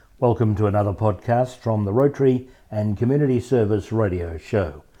Welcome to another podcast from the Rotary and Community Service radio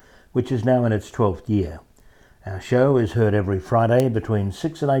show, which is now in its 12th year. Our show is heard every Friday between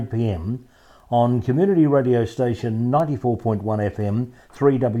 6 and 8 p.m. on community radio station 94.1 FM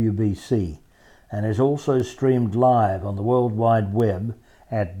 3WBC and is also streamed live on the World Wide Web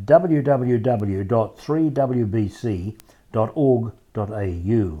at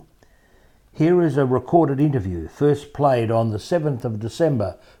www.3wbc.org.au. Here is a recorded interview first played on the 7th of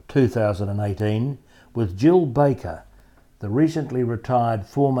December 2018 with Jill Baker, the recently retired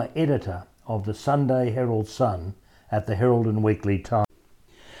former editor of the Sunday Herald Sun at the Herald and Weekly Times.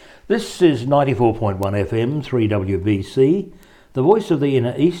 This is 94.1 FM 3WBC, the voice of the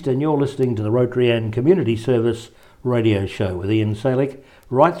Inner East, and you're listening to the Rotary and Community Service radio show with Ian Salek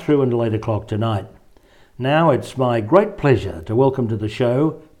right through until 8 o'clock tonight. Now it's my great pleasure to welcome to the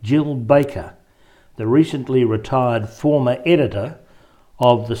show Jill Baker, the recently retired former editor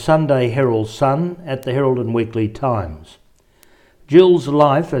of the Sunday Herald Sun at the Herald and Weekly Times. Jill's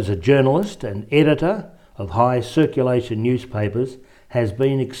life as a journalist and editor of high circulation newspapers has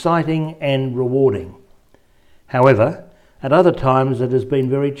been exciting and rewarding. However, at other times it has been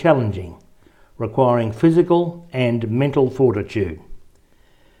very challenging, requiring physical and mental fortitude.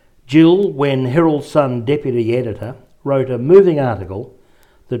 Jill, when Herald Sun deputy editor, wrote a moving article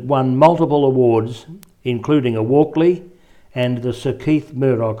that won multiple awards, including a Walkley and the Sir Keith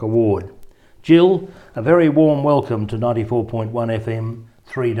Murdoch Award. Jill, a very warm welcome to 94.1 FM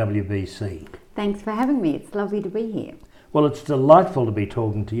 3WBC. Thanks for having me. It's lovely to be here. Well, it's delightful to be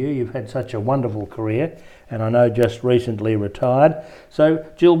talking to you. You've had such a wonderful career, and I know just recently retired. So,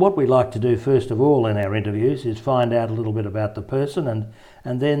 Jill, what we like to do first of all in our interviews is find out a little bit about the person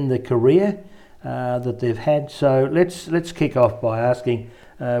and then the career that they've had. So let's kick off by asking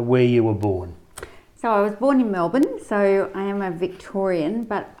where you were born. So I was born in Melbourne, so I am a Victorian,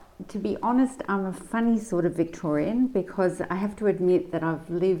 but to be honest, I'm a funny sort of Victorian because I have to admit that I've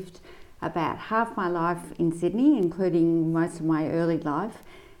lived about half my life in Sydney, including most of my early life,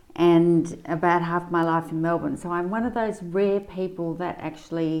 and about half my life in Melbourne. So I'm one of those rare people that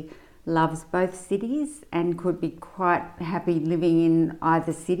actually loves both cities and could be quite happy living in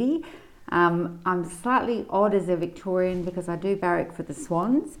either city. I'm slightly odd as a Victorian because I do barrack for the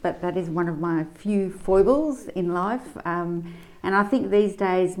Swans, but that is one of my few foibles in life. And I think these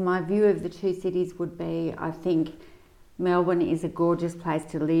days my view of the two cities would be, I think Melbourne is a gorgeous place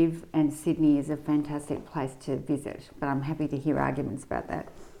to live and Sydney is a fantastic place to visit. But I'm happy to hear arguments about that.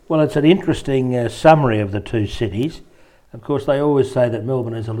 Well, it's an interesting summary of the two cities. Of course, they always say that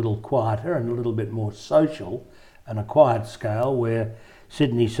Melbourne is a little quieter and a little bit more social and a quiet scale, where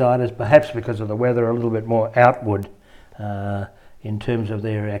Sydney side is, perhaps because of the weather, a little bit more outward in terms of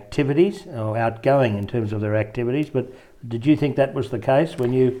their activities, or outgoing in terms of their activities. But did you think that was the case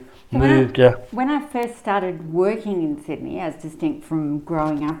when you moved? When I first started working in Sydney, as distinct from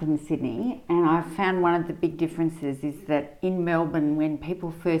growing up in Sydney, and I found one of the big differences is that in Melbourne, when people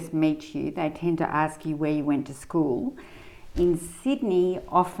first meet you, they tend to ask you where you went to school. In Sydney,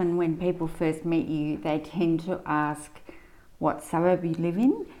 often when people first meet you, they tend to ask what suburb you live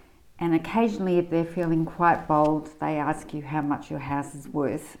in, and occasionally if they're feeling quite bold, they ask you how much your house is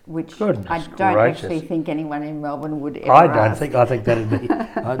worth, which I don't actually think anyone in Melbourne would ever ask. I think that'd be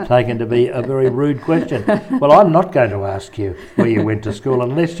taken to be a very rude question. Well, I'm not going to ask you where you went to school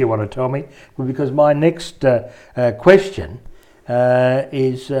unless you want to tell me, because my next question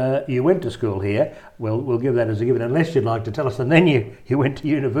is you went to school here. We'll give that as a given, unless you'd like to tell us, and then you went to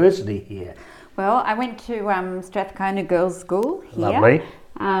university here. Well, I went to Strathcona Girls' School here. Lovely.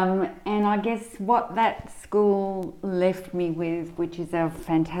 And I guess what that school left me with, which is a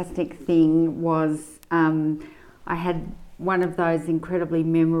fantastic thing, was I had one of those incredibly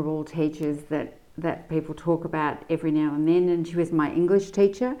memorable teachers that people talk about every now and then, and she was my English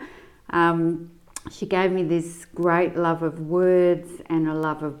teacher. She gave me this great love of words and a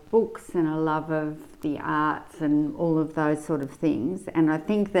love of books and a love of the arts and all of those sort of things. And I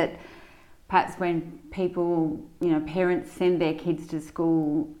think that perhaps when people, parents send their kids to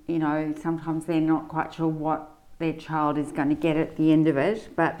school, sometimes they're not quite sure what their child is going to get at the end of it.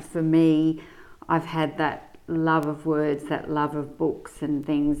 But for me, I've had that love of words, that love of books and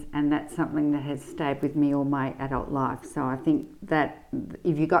things, and that's something that has stayed with me all my adult life. So I think that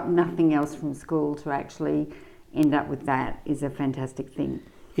if you got nothing else from school, to actually end up with that is a fantastic thing.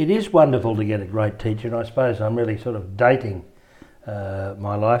 It is wonderful to get a great teacher, and I suppose I'm really sort of dating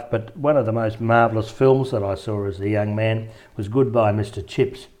my life, but one of the most marvellous films that I saw as a young man was Goodbye Mr.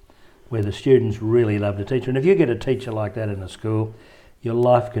 Chips, where the students really loved a teacher. And if you get a teacher like that in a school, your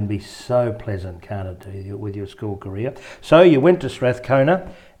life can be so pleasant, can't it, with your school career? So you went to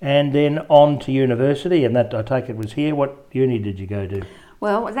Strathcona, and then on to university, and that I take it was here. What uni did you go to?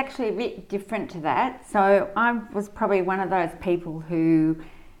 Well, it was actually a bit different to that. So I was probably one of those people who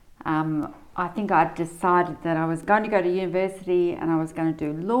I think I decided that I was going to go to university and I was going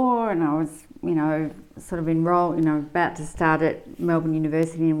to do law, and I was, sort of enrolled, about to start at Melbourne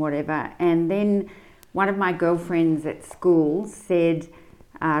University and whatever. And then one of my girlfriends at school said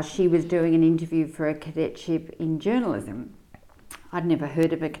she was doing an interview for a cadetship in journalism. I'd never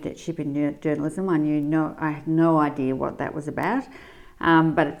heard of a cadetship in journalism. I had no idea what that was about.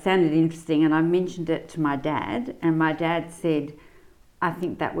 But it sounded interesting, and I mentioned it to my dad, and my dad said, I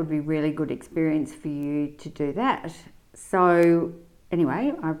think that would be really good experience for you to do that. So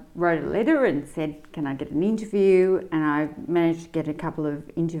anyway, I wrote a letter and said, can I get an interview? And I managed to get a couple of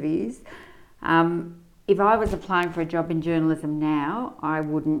interviews. If I was applying for a job in journalism now, I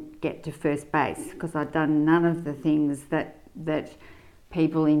wouldn't get to first base because I'd done none of the things that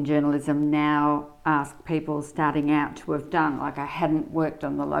people in journalism now ask people starting out to have done. Like, I hadn't worked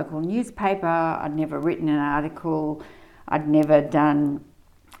on the local newspaper, I'd never written an article, I'd never done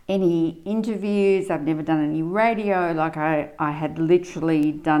any interviews, I'd never done any radio. Like, I had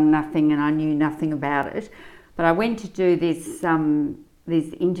literally done nothing and I knew nothing about it. But I went to do this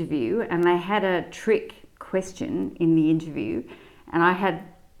interview, and they had a trick question in the interview, and I had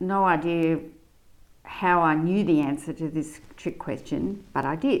no idea how I knew the answer to this trick question, but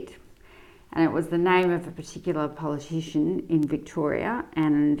I did. And it was the name of a particular politician in Victoria,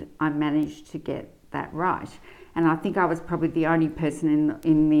 and I managed to get that right. And I think I was probably the only person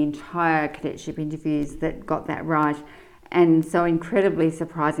in the entire cadetship interviews that got that right. And so incredibly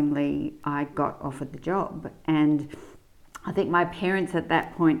surprisingly, I got offered the job. And I think my parents at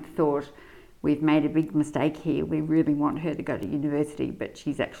that point thought, we've made a big mistake here. We really want her to go to university, but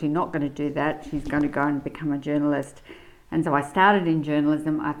she's actually not going to do that. She's going to go and become a journalist. And so I started in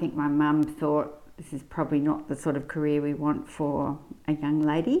journalism. I think my mum thought this is probably not the sort of career we want for a young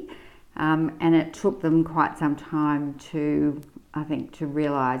lady. And it took them quite some time to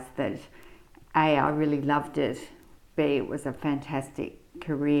realise that A, I really loved it, B, it was a fantastic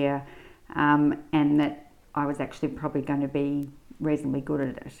career, and that I was actually probably going to be reasonably good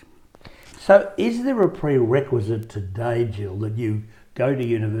at it. So is there a prerequisite today, Jill, that you go to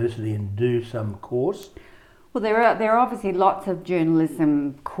university and do some course? Well, there are obviously lots of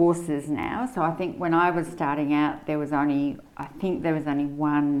journalism courses now. So I think when I was starting out, there was only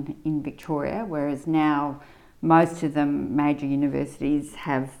one in Victoria, whereas now most of the major universities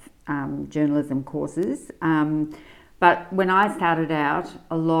have journalism courses. But when I started out,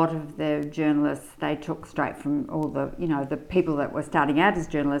 a lot of the journalists, they took straight from the people that were starting out as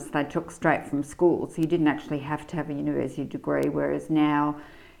journalists, they took straight from school. So you didn't actually have to have a university degree, whereas now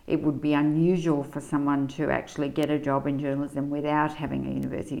it would be unusual for someone to actually get a job in journalism without having a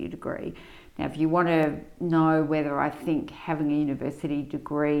university degree. Now, if you want to know whether I think having a university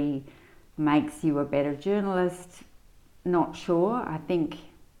degree makes you a better journalist, not sure. I think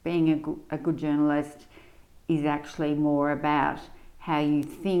being a good journalist is actually more about how you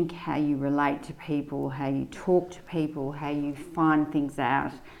think, how you relate to people, how you talk to people, how you find things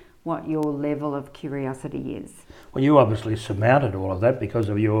out, what your level of curiosity is. Well, you obviously surmounted all of that because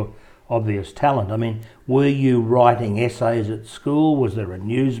of your obvious talent. I mean, were you writing essays at school? Was there a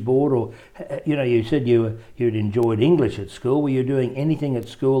news board? Or, you said you'd enjoyed English at school. Were you doing anything at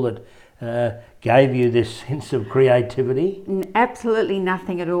school that gave you this sense of creativity? Absolutely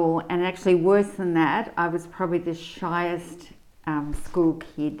nothing at all. And actually worse than that, I was probably the shyest school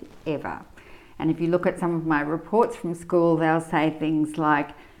kid ever. And if you look at some of my reports from school, they'll say things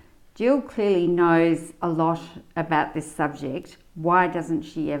like, Jill clearly knows a lot about this subject. Why doesn't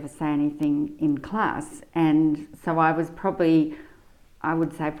she ever say anything in class? And so I was probably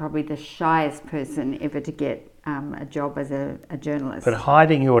the shyest person ever to get a job as a journalist. But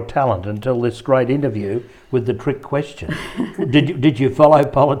hiding your talent until this great interview with the trick question. Did you follow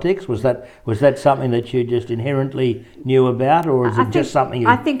politics? Was that something that you just inherently knew about, or is it just something you...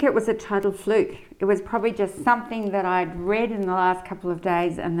 I think it was a total fluke. It was probably just something that I'd read in the last couple of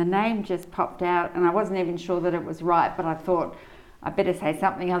days, and the name just popped out, and I wasn't even sure that it was right, but I thought I better say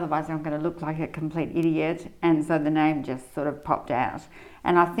something, otherwise I'm going to look like a complete idiot. And so the name just sort of popped out.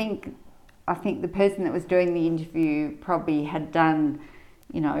 And I think the person that was doing the interview probably had done,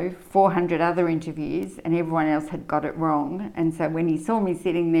 400 other interviews, and everyone else had got it wrong. And so when he saw me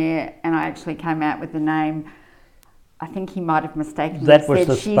sitting there and I actually came out with the name, I think he might have mistakenly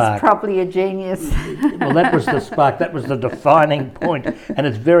said, she's probably a genius. Well, that was the spark. That was the defining point. And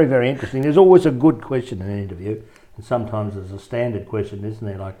it's very, very interesting. There's always a good question in an interview. And sometimes there's a standard question, isn't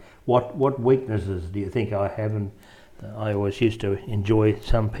there? Like, what weaknesses do you think I have? And I always used to enjoy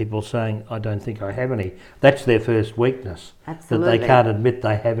some people saying, I don't think I have any. That's their first weakness. Absolutely. That they can't admit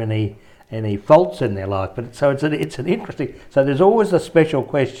they have any faults in their life. But so it's an interesting. So there's always a special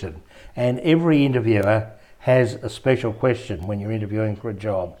question, and every interviewer has a special question when you're interviewing for a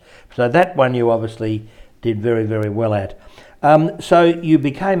job. So that one you obviously did very, very well at. So you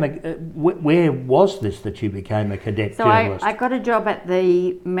became where was this that you became a cadet journalist? So I got a job at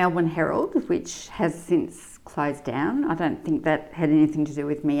the Melbourne Herald, which has since closed down. I don't think that had anything to do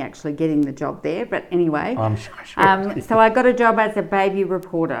with me actually getting the job there, but anyway. I'm sure. So I got a job as a baby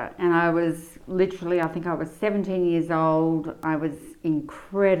reporter, and I was literally, I think I was 17 years old. I was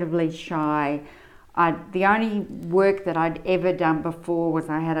incredibly shy. The only work that I'd ever done before was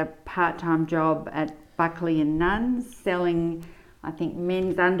I had a part-time job at Buckley and Nuns selling, I think,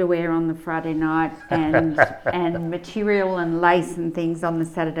 men's underwear on the Friday night and material and lace and things on the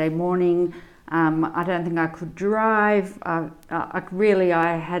Saturday morning. I don't think I could drive. I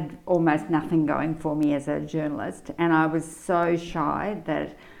had almost nothing going for me as a journalist, and I was so shy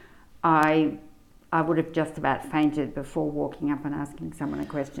that I would have just about fainted before walking up and asking someone a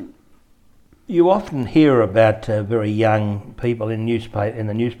question. You often hear about very young people in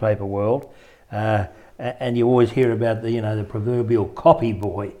the newspaper world. And you always hear about the proverbial copy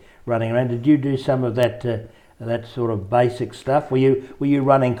boy running around. Did you do some of that sort of basic stuff? Were you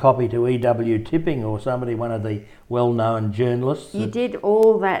running copy to E.W. Tipping or one of the well-known journalists? You did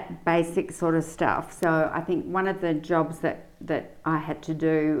all that basic sort of stuff. So I think one of the jobs that I had to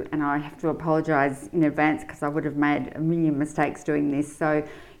do, and I have to apologise in advance because I would have made a million mistakes doing this. So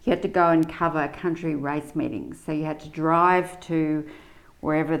you had to go and cover country race meetings. So you had to drive to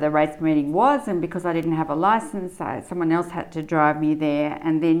wherever the race meeting was, and because I didn't have a licence, someone else had to drive me there,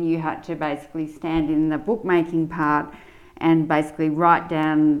 and then you had to basically stand in the bookmaking part and basically write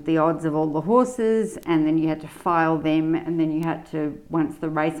down the odds of all the horses, and then you had to file them, and then you had to, once the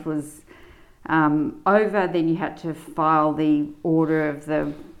race was over, then you had to file the order of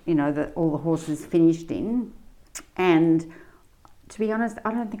all the horses finished in. And to be honest,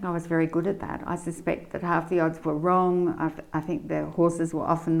 I don't think I was very good at that. I suspect that half the odds were wrong. I think the horses were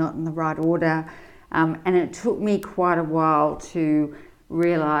often not in the right order. And it took me quite a while to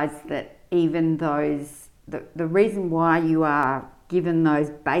realise that even the reason why you are given those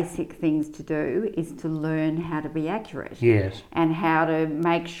basic things to do is to learn how to be accurate. Yes. And how to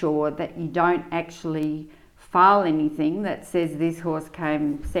make sure that you don't actually file anything that says this horse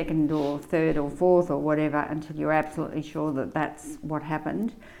came second or third or fourth or whatever until you're absolutely sure that that's what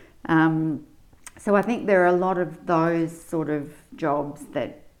happened. So I think there are a lot of those sort of jobs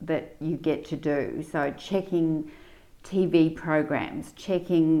that you get to do. So checking TV programs,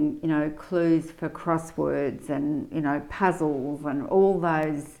 checking, clues for crosswords and, puzzles and all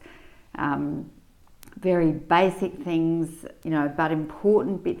those very basic things, but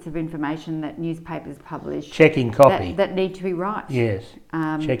important bits of information that newspapers publish. Checking copy. That need to be right. Yes,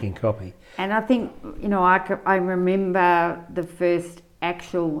 checking copy. And I think, I remember the first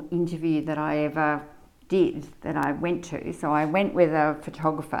actual interview that I ever did, that I went to. So I went with a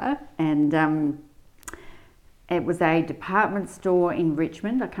photographer, and it was a department store in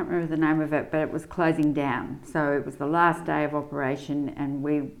Richmond. I can't remember the name of it, but it was closing down. So it was the last day of operation, and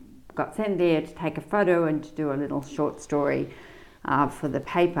we got sent there to take a photo and to do a little short story for the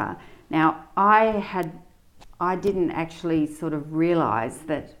paper. Now, I didn't actually sort of realise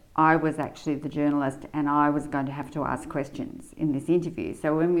that I was actually the journalist and I was going to have to ask questions in this interview.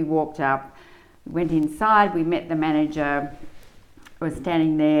 So when we walked up, we went inside, we met the manager, was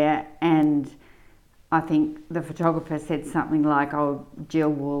standing there, and I think the photographer said something like, "Oh,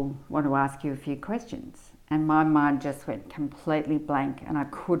 Jill will want to ask you a few questions." And my mind just went completely blank, and I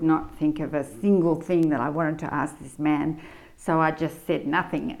could not think of a single thing that I wanted to ask this man. So I just said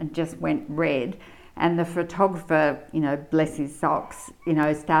nothing and just went red. And the photographer, bless his socks,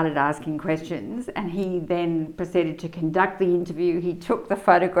 started asking questions, and he then proceeded to conduct the interview. He took the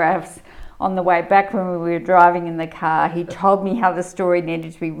photographs on the way back when we were driving in the car. He told me how the story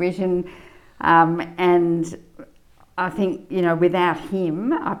needed to be written, and I think, without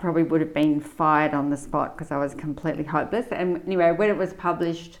him, I probably would have been fired on the spot because I was completely hopeless. And anyway, when it was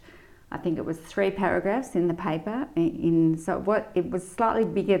published, I think it was 3 paragraphs in the paper. It was slightly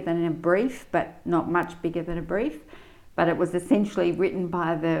bigger than a brief, but not much bigger than a brief. But it was essentially written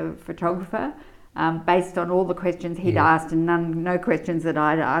by the photographer based on all the questions he'd asked and no questions that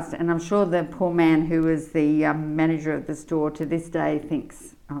I'd asked. And I'm sure the poor man who was the manager of the store to this day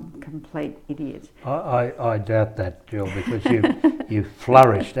thinks I'm a complete idiot. I doubt that, Jill, because you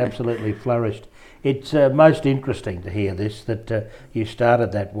flourished, absolutely flourished. It's most interesting to hear this, that you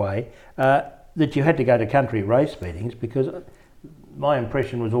started that way. that you had to go to country race meetings, because my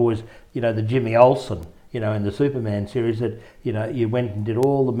impression was always, the Jimmy Olsen, in the Superman series, that, you went and did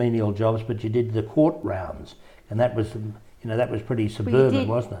all the menial jobs, but you did the court rounds, and that was, that was pretty suburban,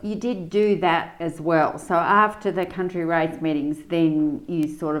 wasn't it? You did do that as well. So after the country race meetings, then you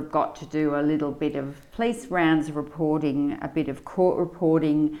sort of got to do a little bit of police rounds reporting, a bit of court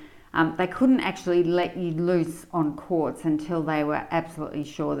reporting. They couldn't actually let you loose on courts until they were absolutely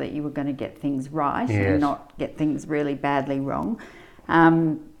sure that you were going to get things right and not get things really badly wrong.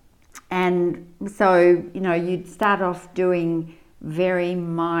 And so, you'd start off doing very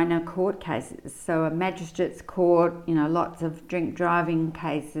minor court cases. So a magistrate's court, lots of drink driving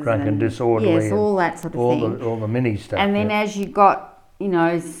cases. Drunk and disorderly. Yes, all that sort of thing. All the mini stuff. And then as you got,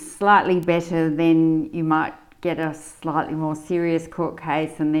 slightly better, then you might get a slightly more serious court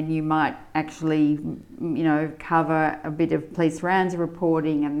case, and then you might actually, cover a bit of police rounds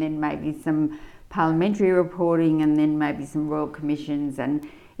reporting, and then maybe some parliamentary reporting, and then maybe some royal commissions. And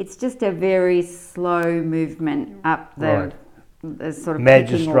it's just a very slow movement up the sort of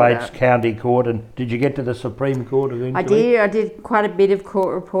magistrates, county court. And did you get to the Supreme Court eventually? I did quite a bit of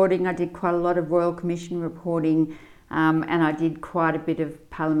court reporting. I did quite a lot of Royal Commission reporting, and I did quite a bit of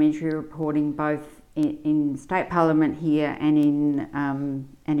parliamentary reporting, both in state parliament here and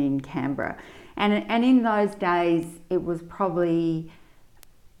in Canberra. And in those days, it was probably,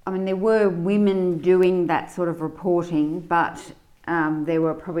 there were women doing that sort of reporting, but there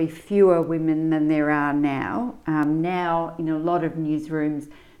were probably fewer women than there are now. Now, in a lot of newsrooms,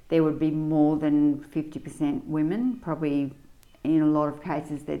 there would be more than 50% women. Probably, in a lot of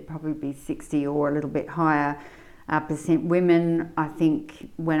cases, there'd probably be 60 or a little bit higher percent women. I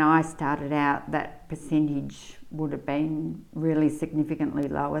think when I started out, that percentage would have been really significantly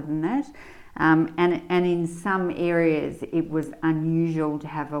lower than that. And in some areas, it was unusual to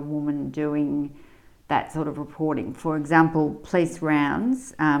have a woman doing that sort of reporting. For example, police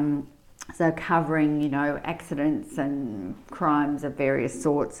rounds, so covering, accidents and crimes of various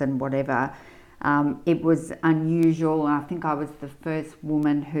sorts and whatever. It was unusual. I think I was the first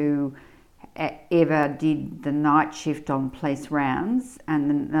woman who ever did the night shift on police rounds, and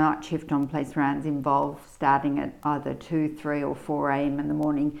the night shift on police rounds involved starting at either 2, 3 or 4 a.m. in the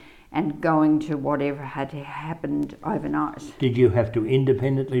morning and going to whatever had happened overnight. Did you have to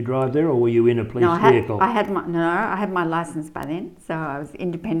independently drive there, or were you in a police vehicle? I had my licence by then, so I was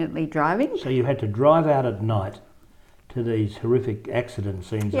independently driving. So you had to drive out at night to these horrific accident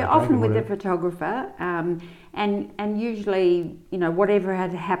scenes. Yeah, often with a photographer, and usually, whatever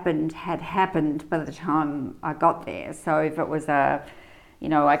had happened by the time I got there. So if it was a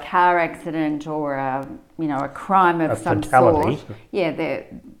car accident or a crime of some fatality. sort,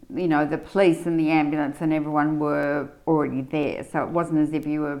 the police and the ambulance and everyone were already there. So it wasn't as if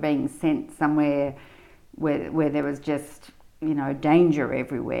you were being sent somewhere where there was just danger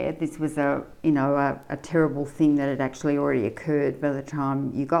everywhere. This was a terrible thing that had actually already occurred by the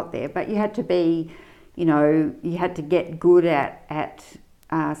time you got there. But you had to be, you had to get good at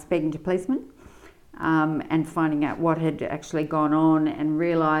speaking to policemen and finding out what had actually gone on, and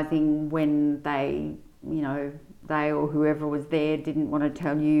realising when they or whoever was there didn't want to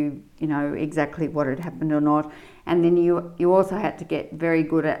tell you, exactly what had happened or not. And then you also had to get very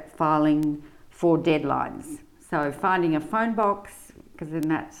good at filing for deadlines. So finding a phone box, because in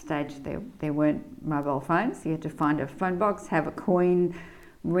that stage there weren't mobile phones. You had to find a phone box, have a coin,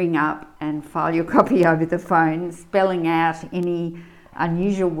 ring up and file your copy over the phone, spelling out any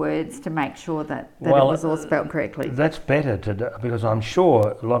unusual words to make sure that it was all spelled correctly. That's better because I'm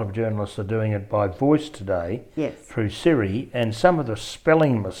sure a lot of journalists are doing it by voice today. Yes. Through Siri, and some of the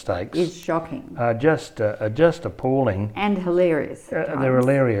spelling mistakes is shocking. Are just appalling and hilarious. They're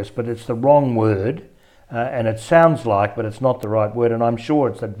hilarious, but it's the wrong word. And it sounds like, but it's not the right word. And I'm sure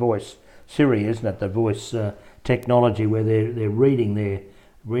it's that voice, Siri, isn't it? The voice technology where they're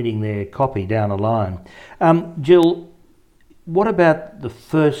reading their copy down a line. Jill, what about the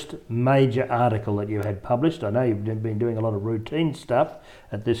first major article that you had published? I know you've been doing a lot of routine stuff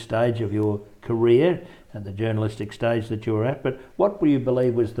at this stage of your career, at the journalistic stage that you're at. But what do you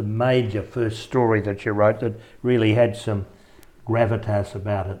believe was the major first story that you wrote that really had some gravitas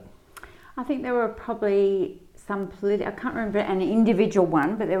about it? I think there were probably some I can't remember an individual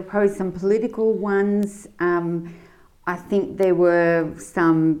one, but there were probably some political ones. I think there were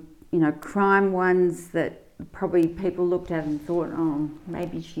some, crime ones that probably people looked at and thought, oh,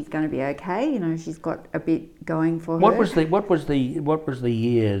 maybe she's going to be okay. She's got a bit going for her. What was the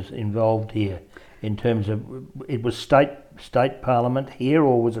years involved here in terms of it was state state parliament here,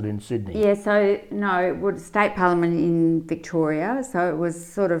 or was it in Sydney? Yeah, so no, it was state parliament in Victoria, so it was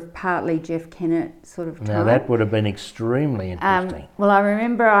sort of partly Jeff Kennett sort of time. Now that would have been extremely interesting. Well, I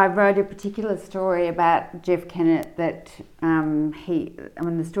remember I wrote a particular story about Jeff Kennett that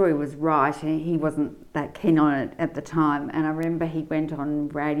the story was right, he wasn't that keen on it at the time, and I remember he went on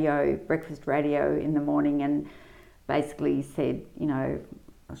breakfast radio in the morning and basically said,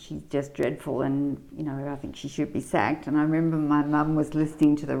 she's just dreadful and, I think she should be sacked. And I remember my mum was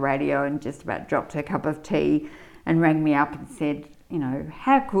listening to the radio and just about dropped her cup of tea and rang me up and said,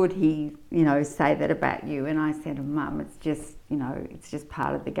 how could he, say that about you? And I said, Mum, it's just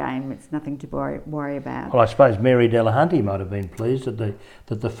part of the game. It's nothing to worry about. Well, I suppose Mary Delahunty might have been pleased that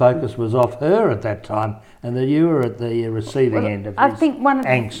the focus was off her at that time and that you were at the receiving end of his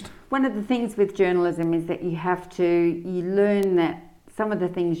angst. One of the things with journalism is that you learn that some of the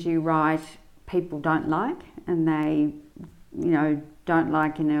things you write people don't like, and they don't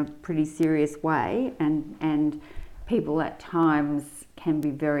like in a pretty serious way, and people at times can be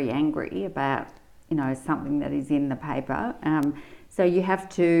very angry about something that is in the paper. So you have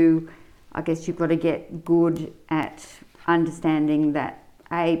to, I guess you've got to get good at understanding that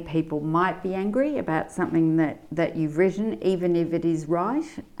people might be angry about something that you've written, even if it is right.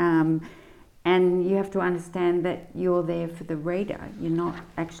 And you have to understand that you're there for the reader. You're not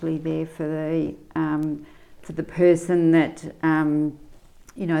actually there for the person that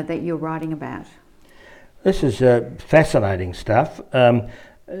that you're writing about. This is fascinating stuff.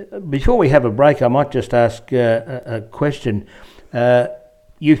 Before we have a break, I might just ask a question.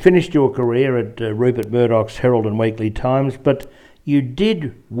 You finished your career at Rupert Murdoch's Herald and Weekly Times, but you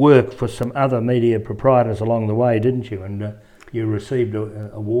did work for some other media proprietors along the way, didn't you? And you received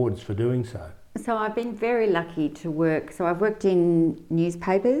awards for doing so. So I've been very lucky to work. So I've worked in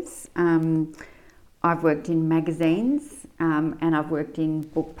newspapers, I've worked in magazines, and I've worked in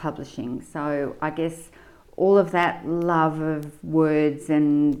book publishing. So I guess all of that love of words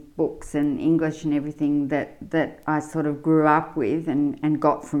and books and English and everything that I sort of grew up with and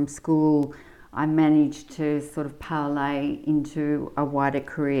got from school, I managed to sort of parlay into a wider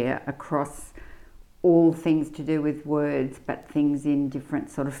career across all things to do with words, but things in different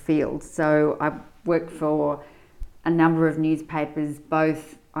sort of fields. So I've worked for a number of newspapers,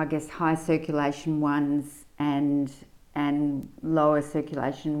 both I guess high circulation ones and lower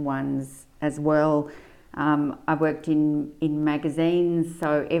circulation ones as well. I worked in magazines,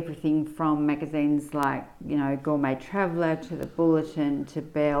 so everything from magazines like Gourmet Traveller to the Bulletin to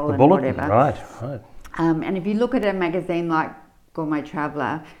Bell and whatever. Right. And if you look at a magazine like Gourmet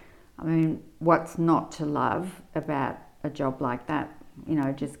Traveller, I mean, what's not to love about a job like that?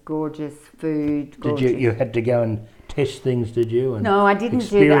 Just gorgeous food. Gorgeous. You had to go and test things, did you? And no, I didn't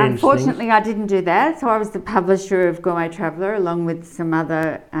do that. Unfortunately, I didn't do that. So I was the publisher of Gourmet Traveller along with some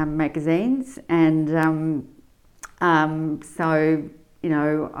other magazines. And I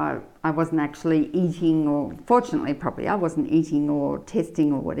wasn't actually eating, or fortunately probably I wasn't eating or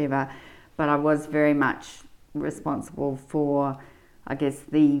testing or whatever, but I was very much responsible for, I guess,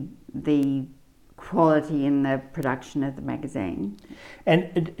 the quality in the production of the magazine.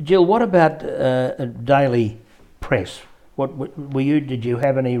 And Jill, what about daily press? What were you? Did you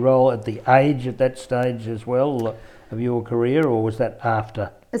have any role at the Age at that stage as well of your career, or was that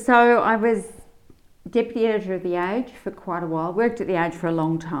after? So I was deputy editor of the Age for quite a while. Worked at the Age for a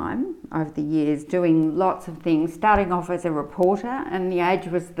long time over the years, doing lots of things. Starting off as a reporter, and the Age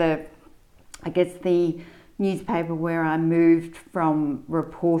was the newspaper where I moved from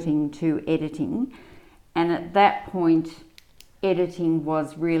reporting to editing, and at that point editing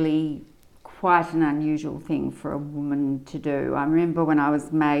was really quite an unusual thing for a woman to do. I remember when I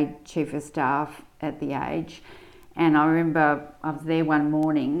was made chief of staff at the Age, and I remember I was there one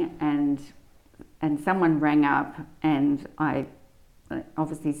morning and someone rang up, and I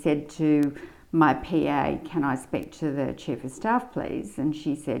obviously said to my PA, "Can I speak to the chief of staff please?" And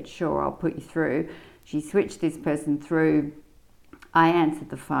she said, "Sure, I'll put you through." She switched this person through. I answered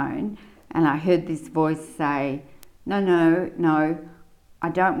the phone and I heard this voice say, no, I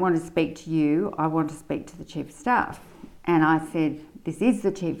don't want to speak to you. I want to speak to the chief of staff. And I said, "This is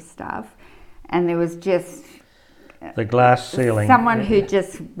the chief of staff." And there was just the glass ceiling. Someone who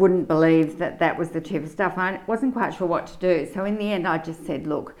just wouldn't believe that was the chief of staff. I wasn't quite sure what to do. So in the end, I just said,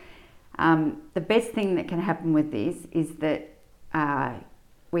 "Look, the best thing that can happen with this is that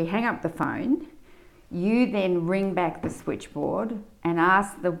we hang up the phone. You then ring back the switchboard and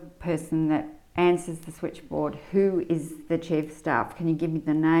ask the person that answers the switchboard, who is the chief of staff? Can you give me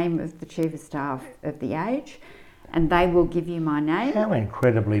the name of the chief of staff of the Age?" And they will give you my name. How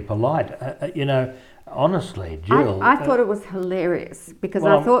incredibly polite. Honestly, Jill. I thought it was hilarious because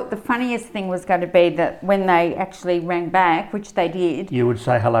Well, I thought the funniest thing was going to be that when they actually rang back, which they did, You would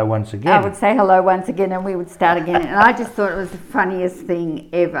say hello once again. I would say hello once again and we would start again. And I just thought it was the funniest thing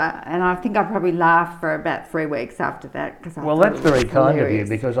ever. And I think I probably laughed for about 3 weeks after that. Cause I Well, thought that's it was very kind of you, hilarious.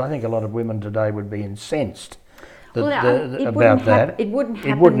 because I think a lot of women today would be incensed It about that. It wouldn't happen.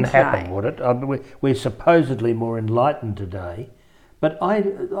 It wouldn't happen, today. would it? We're supposedly more enlightened today, but I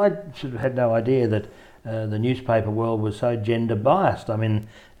sort of had no idea that the newspaper world was so gender biased. I mean,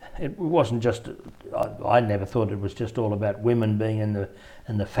 it wasn't just. I never thought it was just all about women being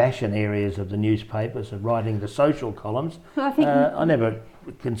in the fashion areas of the newspapers and writing the social columns. Well, I think I never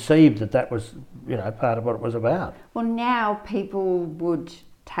conceived that was part of what it was about. Well, now people would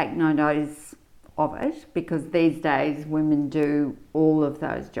take no notice of it because these days women do all of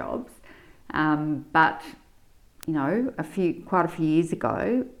those jobs. But quite a few years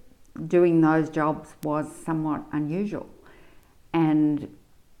ago, doing those jobs was somewhat unusual, and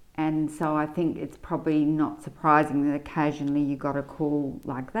so I think it's probably not surprising that occasionally you got a call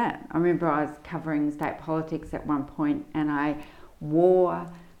like that. I remember I was covering state politics at one point, and I wore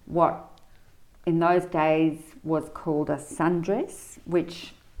what in those days was called a sundress,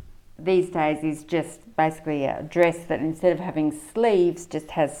 which these days is just basically a dress that instead of having sleeves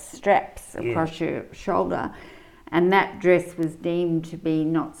just has straps across your shoulder. And that dress was deemed to be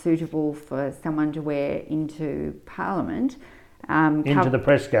not suitable for someone to wear into Parliament. Into the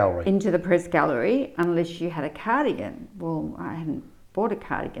press gallery. Into the press gallery, unless you had a cardigan. Well, I hadn't brought a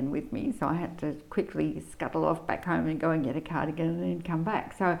cardigan with me, so I had to quickly scuttle off back home and go and get a cardigan and then come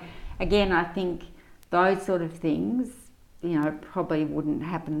back. So again, I think those sort of things, probably wouldn't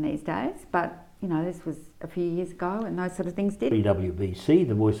happen these days. But, this was a few years ago and those sort of things did. WBC,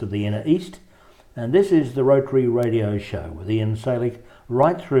 the voice of the inner east. And this is the Rotary Radio Show with Ian Salek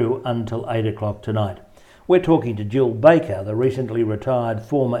right through until 8 o'clock tonight. We're talking to Jill Baker, the recently retired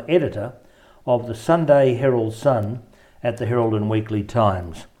former editor of the Sunday Herald Sun at the Herald and Weekly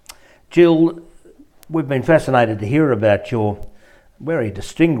Times. Jill, we've been fascinated to hear about your very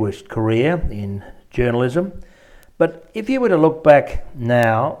distinguished career in journalism. But if you were to look back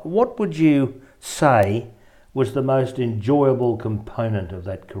now, what would you say was the most enjoyable component of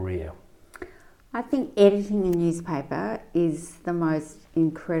that career? I think editing a newspaper is the most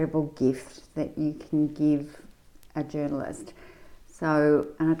incredible gift that you can give a journalist. So,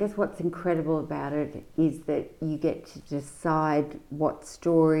 and I guess what's incredible about it is that you get to decide what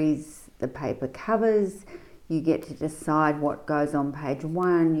stories the paper covers, you get to decide what goes on page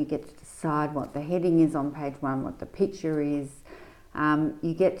 1, you get to decide what the heading is on page 1, what the picture is,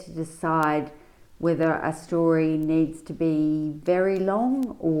 you get to decide whether a story needs to be very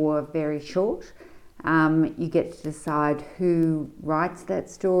long or very short. You get to decide who writes that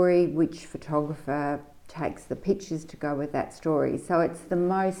story, which photographer takes the pictures to go with that story. So it's the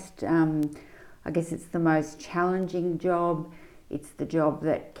most, it's the most challenging job. It's the job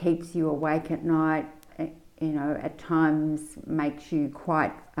that keeps you awake at night, at times makes you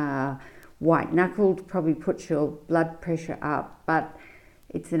quite white-knuckled, probably puts your blood pressure up, but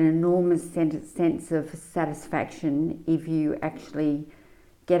it's an enormous sense of satisfaction if you actually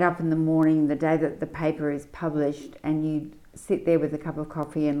get up in the morning the day that the paper is published and you sit there with a cup of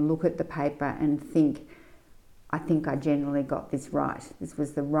coffee and look at the paper and think, I think I generally got this right. This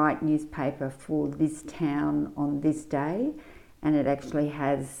was the right newspaper for this town on this day, and it actually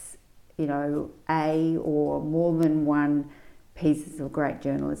has, a or more than one pieces of great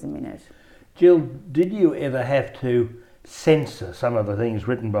journalism in it. Jill, did you ever have to censor some of the things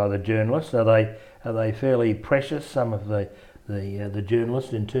written by the journalists? Are they fairly precious, some of the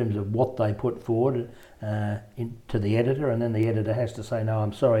journalists, in terms of what they put forward to the editor, and then the editor has to say, no,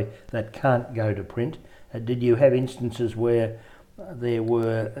 I'm sorry, that can't go to print? Did you have instances where there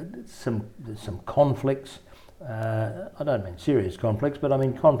were some conflicts? I don't mean serious conflicts, but I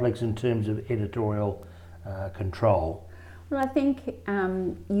mean conflicts in terms of editorial control. Well, I think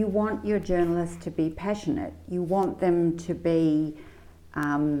you want your journalists to be passionate. You want them to be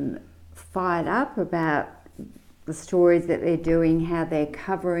fired up about the stories that they're doing, how they're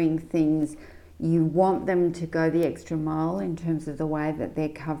covering things. You want them to go the extra mile in terms of the way that they're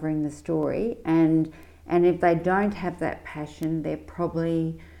covering the story. And if they don't have that passion, they're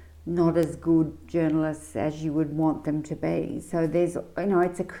probably not as good journalists as you would want them to be. So there's,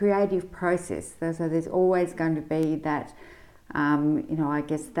 it's a creative process. So there's always going to be that,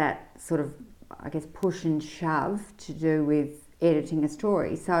 that sort of, push and shove to do with editing a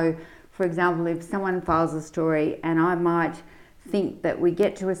story. So, for example, if someone files a story and I might think that we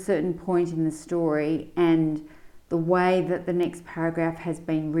get to a certain point in the story and the way that the next paragraph has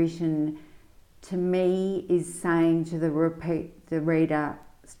been written to me is saying to the reader,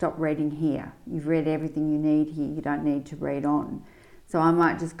 stop reading here. You've read everything you need here. You don't need to read on. So I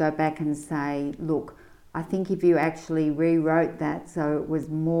might just go back and say, look, I think if you actually rewrote that so it was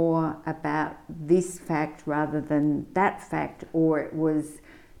more about this fact rather than that fact, or it was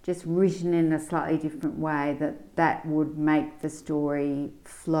just written in a slightly different way, that would make the story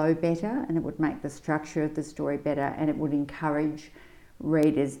flow better, and it would make the structure of the story better, and it would encourage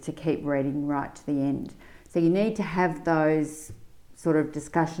readers to keep reading right to the end. So you need to have those sort of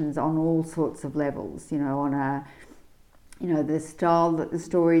discussions on all sorts of levels, on the style that the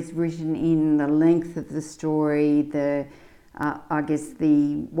story is written in, the length of the story,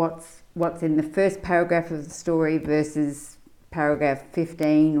 what's in the first paragraph of the story versus paragraph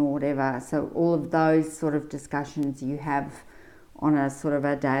 15 or whatever. So all of those sort of discussions you have on a sort of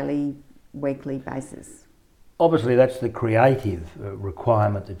a daily, weekly basis. Obviously that's the creative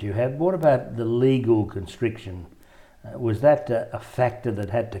requirement that you have. What about the legal constriction? Was that a factor that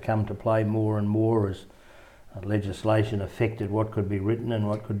had to come to play more and more as legislation affected what could be written and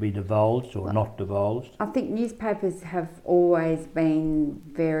what could be divulged or not divulged? I think newspapers have always been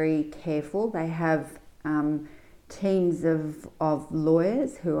very careful. They have teams of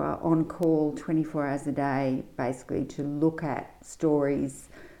lawyers who are on call 24 hours a day, basically, to look at stories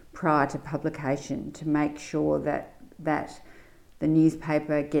prior to publication to make sure that the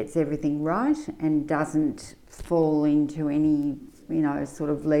newspaper gets everything right and doesn't fall into any sort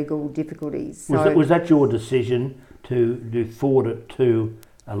of legal difficulties. So, was that your decision to forward it to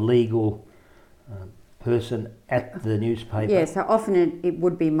a legal person at the newspaper? Yeah, so often it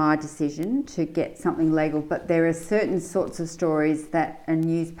would be my decision to get something legal, but there are certain sorts of stories that a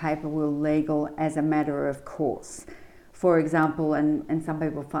newspaper will legal as a matter of course. For example, and some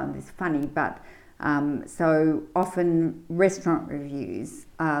people find this funny, but so often restaurant reviews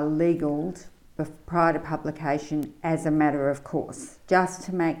are legaled prior to publication as a matter of course, just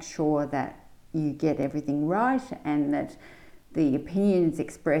to make sure that you get everything right and that the opinions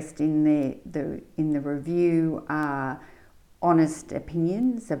expressed in the review are honest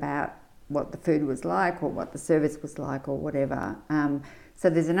opinions about what the food was like or what the service was like or whatever. So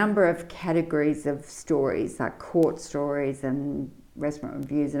there's a number of categories of stories, like court stories and restaurant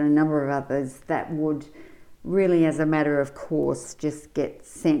reviews and a number of others that would really, as a matter of course, just get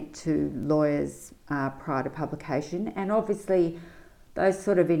sent to lawyers prior to publication. And obviously those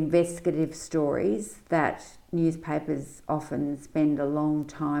sort of investigative stories that newspapers often spend a long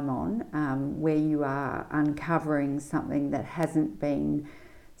time on, where you are uncovering something that hasn't been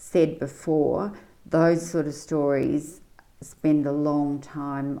said before, those sort of stories spend a long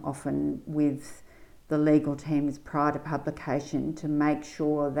time often with the legal teams prior to publication to make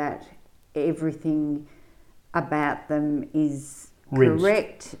sure that everything about them is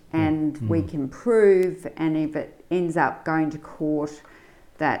correct and we can prove, and if it ends up going to court,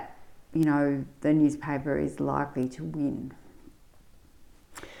 that the newspaper is likely to win.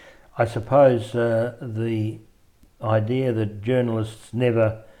 I suppose the idea that journalists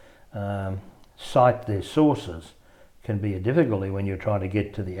never cite their sources can be a difficulty when you're trying to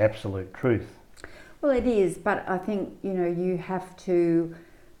get to the absolute truth. Well, it is, but I think you have to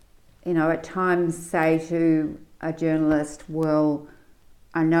at times say to a journalist, well,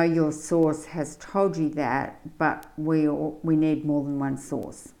 I know your source has told you that, but we need more than one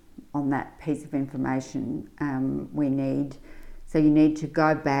source on that piece of information. So you need to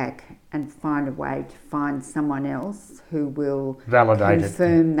go back and find a way to find someone else who will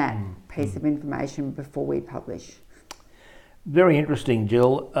confirm that piece of information before we publish. Very interesting,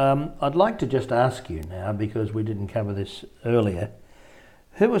 Jill. I'd like to just ask you now, because we didn't cover this earlier,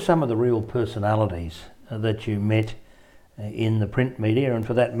 who were some of the real personalities that you met in the print media, and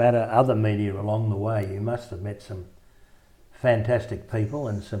for that matter other media along the way? You must have met some fantastic people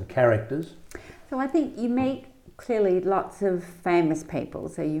and some characters. So I think you meet clearly lots of famous people.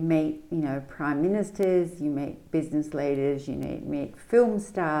 So you meet prime ministers, you meet business leaders, you meet film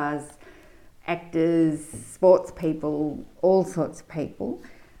stars, actors, sports people, all sorts of people,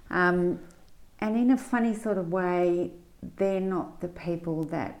 and in a funny sort of way, they're not the people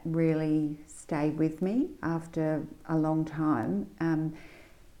that really stay with me after a long time.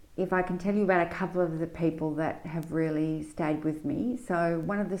 If I can tell you about a couple of the people that have really stayed with me. So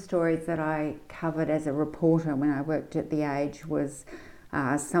one of the stories that I covered as a reporter when I worked at The Age was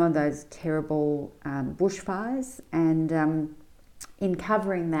some of those terrible bushfires, and in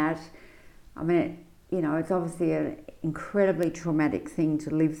covering that, I mean, it's obviously an incredibly traumatic thing to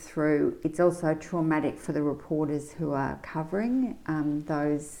live through. It's also traumatic for the reporters who are covering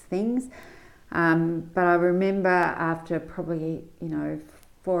those things. But I remember after probably,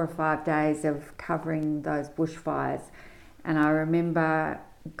 4 or 5 days of covering those bushfires. And I remember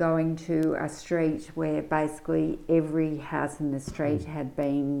going to a street where basically every house in the street had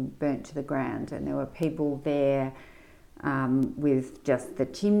been burnt to the ground, and there were people there with just the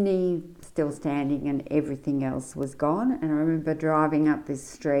chimney still standing and everything else was gone. And I remember driving up this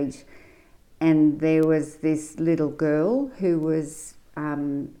street, and there was this little girl who was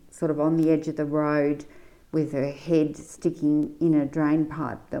sort of on the edge of the road with her head sticking in a drain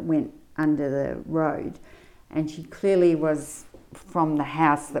pipe that went under the road, and she clearly was from the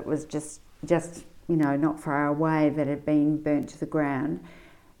house that was just not far away, that had been burnt to the ground.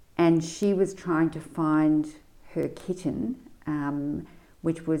 And she was trying to find her kitten,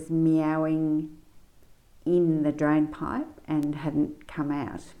 which was meowing in the drain pipe and hadn't come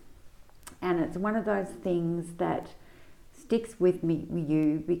out. And it's one of those things that sticks with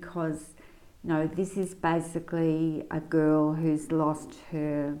you because this is basically a girl who's lost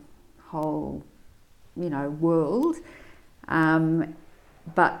her whole world.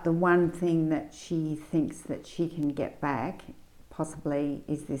 But the one thing that she thinks that she can get back possibly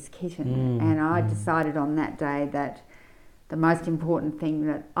is this kitten. And I decided on that day that the most important thing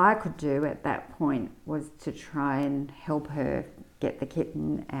that I could do at that point was to try and help her get the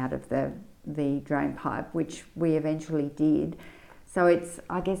kitten out of the drain pipe, which we eventually did. So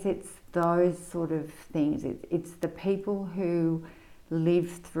I guess it's those sort of things. It's the people who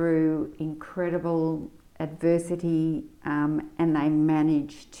live through incredible adversity and they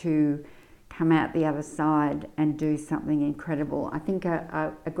manage to come out the other side and do something incredible. I think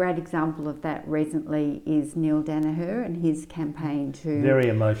a great example of that recently is Neil Danaher and his campaign to... Very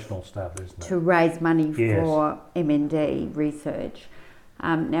emotional stuff, isn't it? ...to raise money for MND research.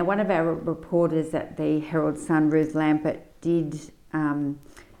 Now, one of our reporters at the Herald Sun, Ruth Lampert, did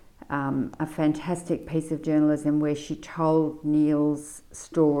a fantastic piece of journalism where she told Neil's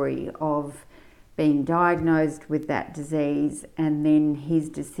story of being diagnosed with that disease and then his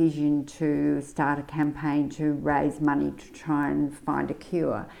decision to start a campaign to raise money to try and find a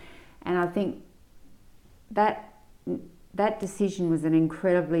cure. And I think that decision was an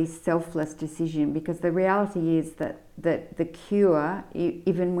incredibly selfless decision, because the reality is that the cure,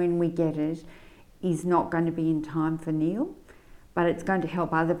 even when we get it, is not going to be in time for Neil, but it's going to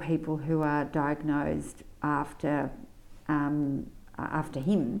help other people who are diagnosed after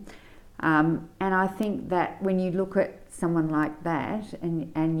him. And I think that when you look at someone like that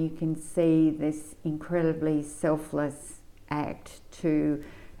and you can see this incredibly selfless act to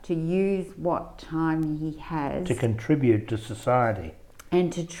use what time he has to contribute to society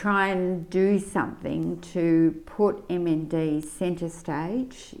and to try and do something to put MND centre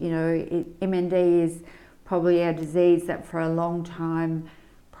stage. MND is probably a disease that for a long time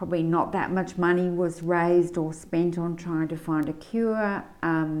probably not that much money was raised or spent on trying to find a cure.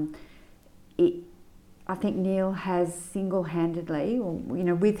 I think Neil has single-handedly,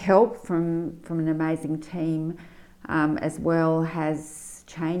 with help from an amazing team as well, has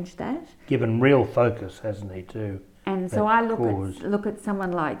changed that. Given real focus, hasn't he, too? And so I look at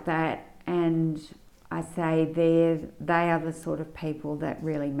someone like that and I say they are the sort of people that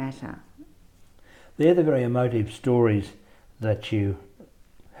really matter. They're the very emotive stories that you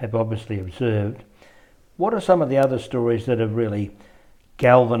have obviously observed. What are some of the other stories that have really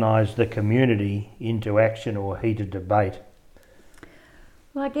galvanised the community into action or heated debate?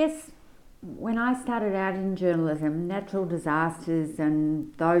 Well, I guess when I started out in journalism, natural disasters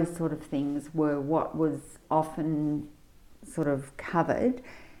and those sort of things were what was often sort of covered,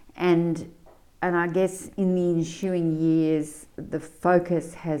 and I guess in the ensuing years the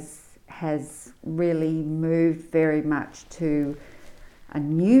focus has really moved very much to a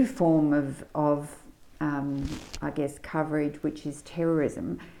new form of I guess coverage, which is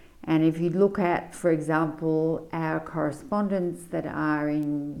terrorism. And if you look at, for example, our correspondents that are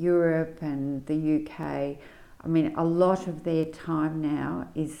in Europe and the UK, I mean, a lot of their time now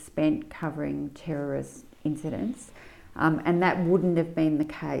is spent covering terrorist incidents. And that wouldn't have been the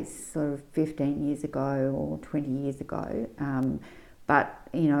case sort of 15 years ago or 20 years ago. But,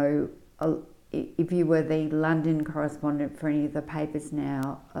 if you were the London correspondent for any of the papers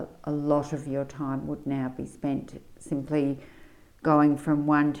now, a lot of your time would now be spent simply going from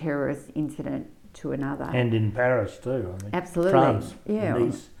one terrorist incident to another. And in Paris too. Absolutely. France, yeah.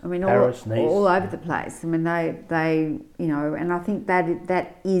 Nice, Paris, Nice. All over the place. I mean, they and I think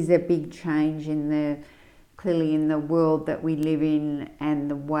that is a big change clearly in the world that we live in and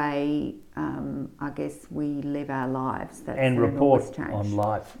the way, I guess, we live our lives. That's and report on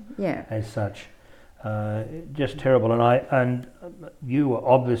life as such. Just terrible. And you were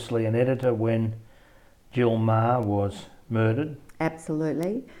obviously an editor when Jill Meagher was murdered.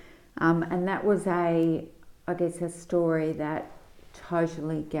 absolutely. And that was a story that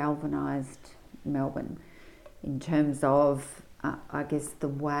totally galvanised Melbourne in terms of, the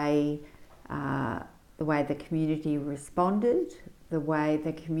way the community responded, the way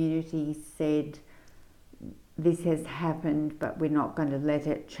the community said, this has happened, but we're not going to let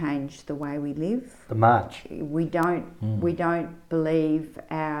it change the way we live. The march. We don't believe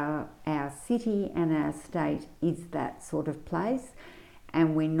our city and our state is that sort of place,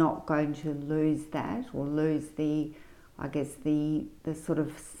 and we're not going to lose that or lose the sort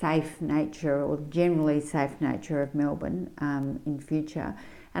of safe nature or generally safe nature of Melbourne in future.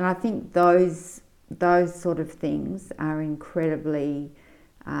 And I think those sort of things are incredibly.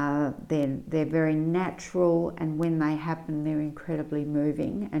 They're very natural, and when they happen, they're incredibly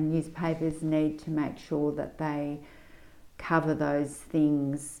moving. And newspapers need to make sure that they cover those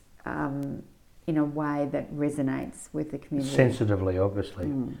things in a way that resonates with the community. Sensitively, obviously,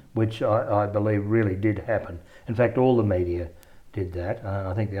 which I believe really did happen. In fact, all the media did that.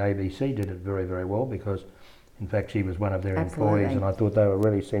 I think the ABC did it very, very well because, in fact, she was one of their employees, and I thought they were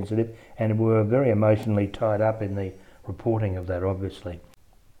really sensitive and were very emotionally tied up in the reporting of that, obviously.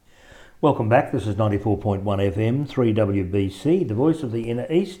 Welcome back. This is 94.1 FM, 3WBC, the voice of the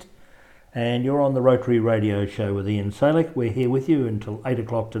Inner East, and you're on the Rotary Radio Show with Ian Salek. We're here with you until 8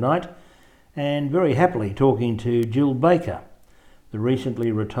 o'clock tonight, and very happily talking to Jill Baker, the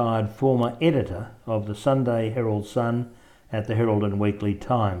recently retired former editor of the Sunday Herald Sun at the Herald and Weekly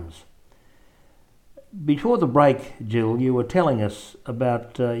Times. Before the break, Jill, you were telling us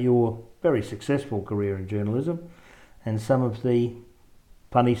about your very successful career in journalism and some of the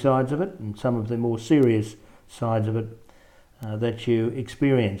funny sides of it and some of the more serious sides of it that you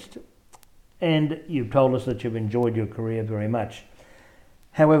experienced. And you've told us that you've enjoyed your career very much.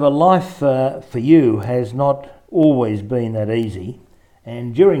 However, life for you has not always been that easy.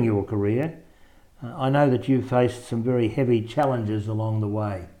 And during your career, I know that you faced some very heavy challenges along the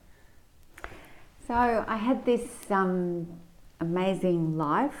way. So I had this amazing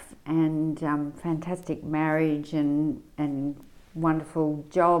life and fantastic marriage and wonderful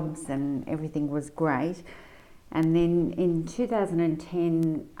jobs, and everything was great. And then in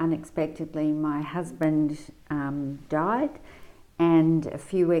 2010, unexpectedly, my husband died, and a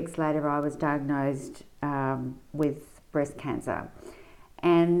few weeks later I was diagnosed with breast cancer.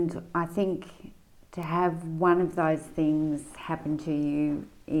 And I think to have one of those things happen to you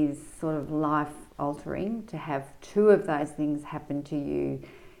is sort of life altering. To have two of those things happen to you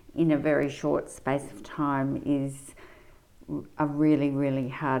in a very short space of time is a really, really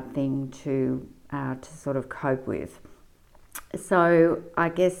hard thing to sort of cope with. So I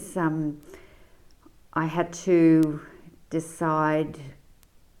guess I had to decide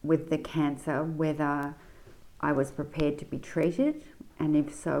with the cancer whether I was prepared to be treated, and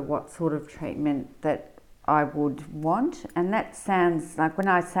if so, what sort of treatment that I would want. And that sounds like, when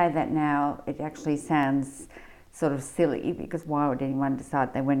I say that now, it actually sounds sort of silly, because why would anyone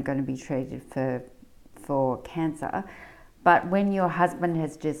decide they weren't going to be treated for cancer? But when your husband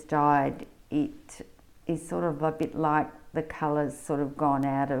has just died, it is sort of a bit like the colours sort of gone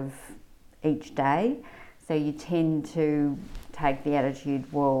out of each day. So you tend to take the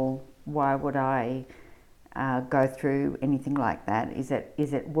attitude, well, why would I go through anything like that? Is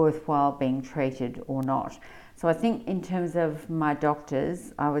it worthwhile being treated or not? So I think in terms of my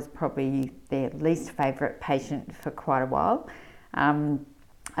doctors, I was probably their least favourite patient for quite a while.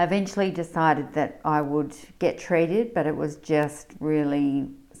 I eventually decided that I would get treated, but it was just really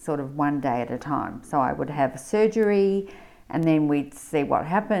sort of one day at a time. So I would have surgery, and then we'd see what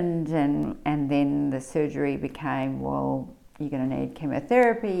happened, and then the surgery became, well, you're going to need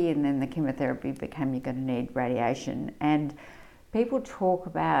chemotherapy, and then the chemotherapy became you're going to need radiation. And people talk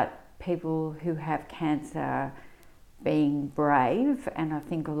about people who have cancer being brave, and I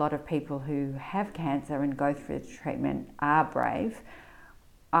think a lot of people who have cancer and go through the treatment are brave.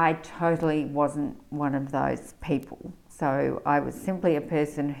 I totally wasn't one of those people. So I was simply a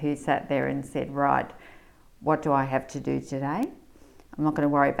person who sat there and said, right, what do I have to do today? I'm not going to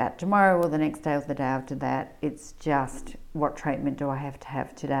worry about tomorrow or the next day or the day after that. It's just, what treatment do I have to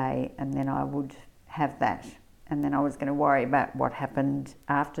have today? And then I would have that. And then I was going to worry about what happened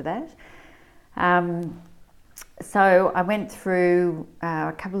after that. So I went through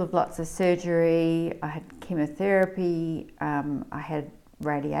a couple of lots of surgery. I had chemotherapy. I had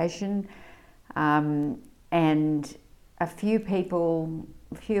radiation. And a few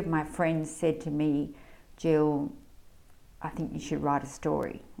of my friends said to me, Jill, I think you should write a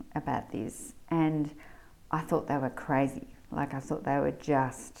story about this. And I thought they were crazy. Like, I thought they were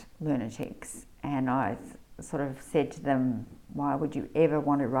just lunatics. And I sort of said to them, why would you ever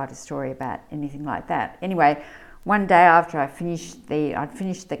want to write a story about anything like that? Anyway, one day after I'd finished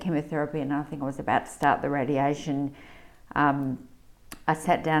the chemotherapy and I think I was about to start the radiation, I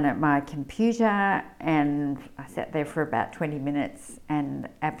sat down at my computer and I sat there for about 20 minutes and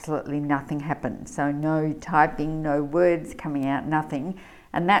absolutely nothing happened. So no typing, no words coming out, nothing.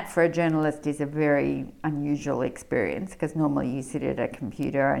 And that for a journalist is a very unusual experience, because normally you sit at a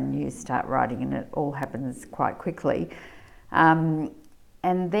computer and you start writing and it all happens quite quickly. And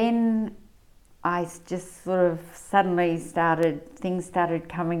then I just sort of suddenly things started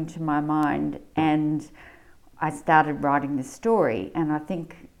coming to my mind, and I started writing the story. And I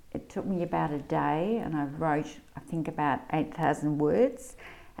think it took me about a day, and I wrote, I think, about 8,000 words.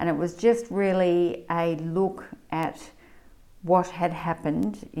 And it was just really a look at what had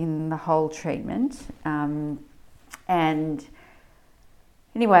happened in the whole treatment. And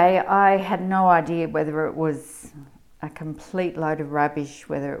anyway, I had no idea whether it was a complete load of rubbish,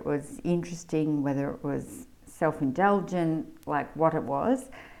 whether it was interesting, whether it was self-indulgent, like what it was.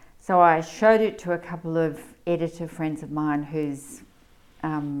 So I showed it to a couple of editor friends of mine whose,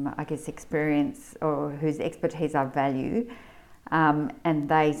 I guess, experience or whose expertise I value. And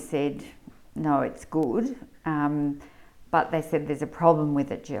they said, no, it's good. But they said, there's a problem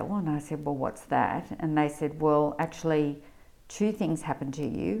with it, Jill. And I said, well, what's that? And they said, well, actually, two things happened to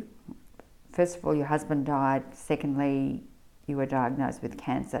you. First of all, your husband died. Secondly, you were diagnosed with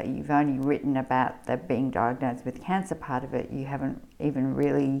cancer. You've only written about the being diagnosed with cancer part of it. You haven't even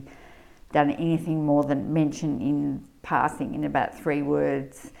really done anything more than mention in passing, in about 3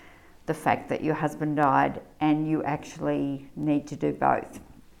 words, the fact that your husband died, and you actually need to do both.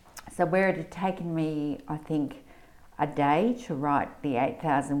 So where it had taken me, I think, a day to write the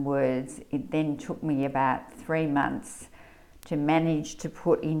 8,000 words, it then took me about 3 months to manage to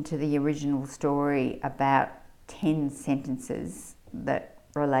put into the original story about 10 sentences that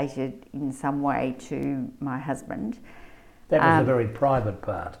related in some way to my husband. That was the very private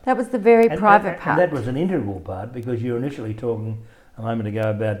part. That was the very private part. And that was an integral part, because you were initially talking a moment ago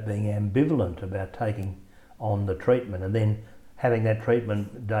about being ambivalent about taking on the treatment and then having that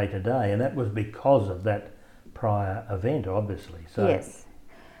treatment day to day, and that was because of that prior event, obviously. So yes.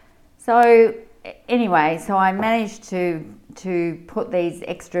 So anyway, so I managed to put these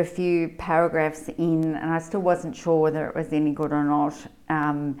extra few paragraphs in, and I still wasn't sure whether it was any good or not.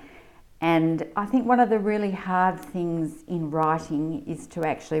 And I think one of the really hard things in writing is to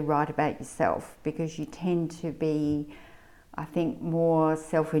actually write about yourself, because you tend to be, I think, more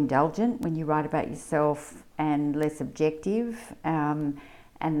self-indulgent when you write about yourself and less objective. And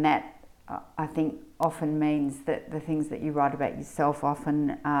that, I think, often means that the things that you write about yourself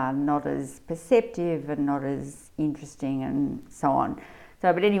often are not as perceptive and not as interesting and so on.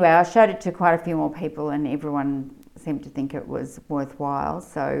 So, but anyway, I showed it to quite a few more people and everyone seemed to think it was worthwhile.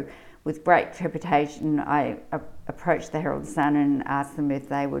 So with great trepidation, I approached the Herald Sun and asked them if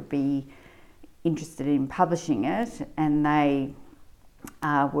they would be interested in publishing it, and they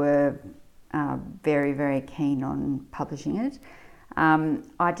were very, very keen on publishing it.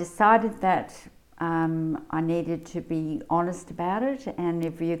 I decided that I needed to be honest about it, and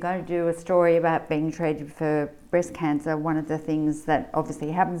if you're going to do a story about being treated for breast cancer, one of the things that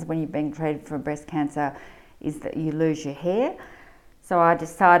obviously happens when you're being treated for breast cancer is that you lose your hair. So I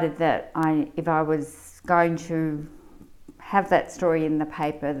decided that if I was going to have that story in the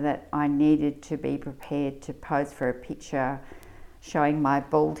paper, that I needed to be prepared to pose for a picture showing my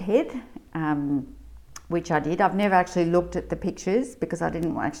bald head, which I did. I've never actually looked at the pictures because I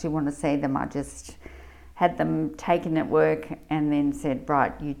didn't actually want to see them. I just had them taken at work and then said,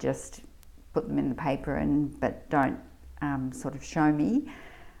 right, you just put them in the paper but don't sort of show me.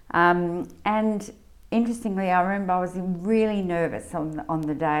 And interestingly, I remember I was really nervous on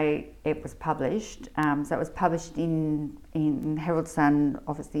the day it was published. So it was published in Herald Sun,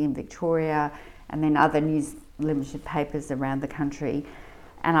 obviously in Victoria, and then other News Limited papers around the country.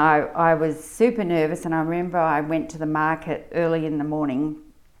 And I was super nervous, and I remember I went to the market early in the morning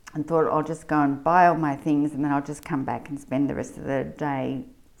and thought I'll just go and buy all my things and then I'll just come back and spend the rest of the day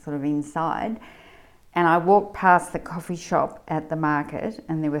sort of inside. And I walked past the coffee shop at the market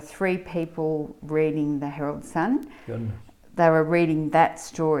and there were 3 people reading the Herald Sun. Goodness. They were reading that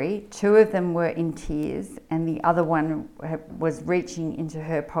story. 2 of them were in tears and the other one was reaching into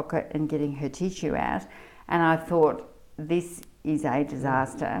her pocket and getting her tissue out. And I thought, this is a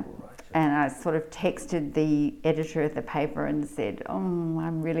disaster. And I sort of texted the editor of the paper and said,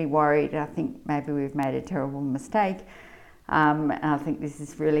 I'm really worried. I think maybe we've made a terrible mistake. And I think this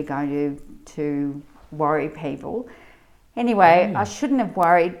is really going to worry people. Anyway, I shouldn't have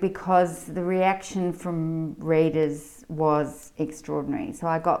worried because the reaction from readers was extraordinary. So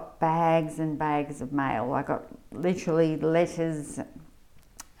I got bags and bags of mail. I got literally letters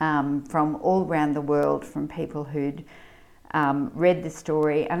from all around the world from people who'd read the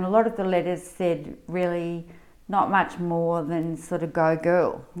story, and a lot of the letters said really not much more than sort of go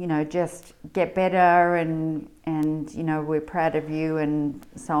girl, you know, just get better and you know, we're proud of you and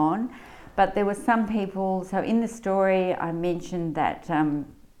so on. But there were some people, so in the story I mentioned that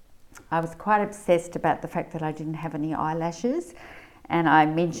I was quite obsessed about the fact that I didn't have any eyelashes, and I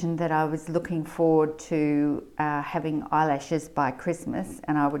mentioned that I was looking forward to having eyelashes by Christmas,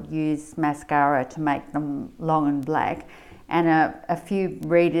 and I would use mascara to make them long and black. And a few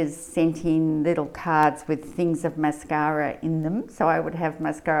readers sent in little cards with things of mascara in them, so I would have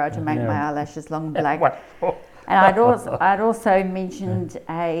mascara to make my eyelashes long and black. And I'd also mentioned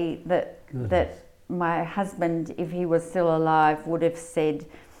that my husband, if he was still alive, would have said,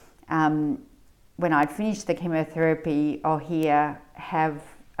 when I'd finished the chemotherapy, "Oh, here, have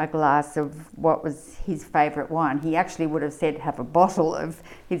a glass of what was his favourite wine." He actually would have said, "Have a bottle of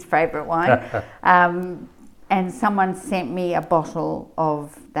his favourite wine." And someone sent me a bottle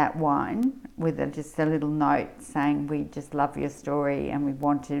of that wine with just a little note saying, "We just love your story and we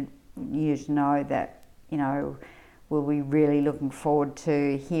wanted you to know that, you know, we'll be really looking forward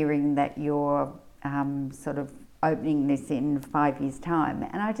to hearing that you're sort of opening this in 5 years' time."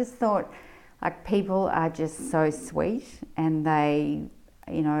 And I just thought, like, people are just so sweet, and they,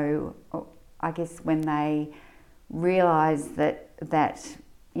 you know, I guess when they realise that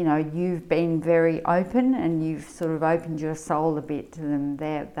you know, you've been very open and you've sort of opened your soul a bit to them,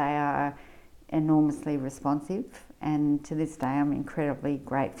 they are enormously responsive. And to this day, I'm incredibly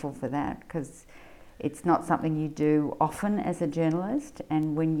grateful for that, because it's not something you do often as a journalist,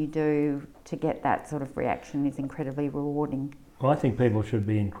 and when you do, to get that sort of reaction is incredibly rewarding. Well, I think people should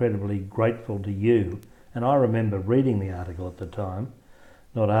be incredibly grateful to you. And I remember reading the article at the time,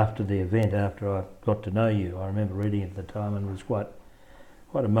 not after the event, after I got to know you. I remember reading it at the time and was quite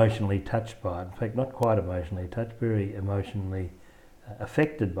emotionally touched by it. In fact, not quite emotionally touched, very emotionally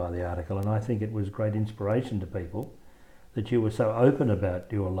affected by the article. And I think it was great inspiration to people that you were so open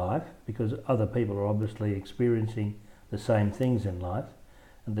about your life, because other people are obviously experiencing the same things in life,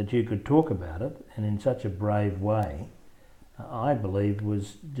 and that you could talk about it, and in such a brave way, I believe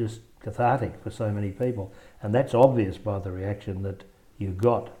was just cathartic for so many people. And that's obvious by the reaction that you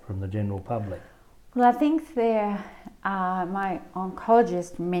got from the general public. Well, I think my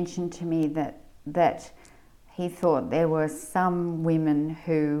oncologist mentioned to me that he thought there were some women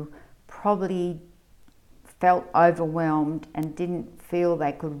who probably felt overwhelmed and didn't feel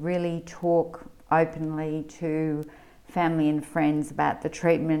they could really talk openly to family and friends about the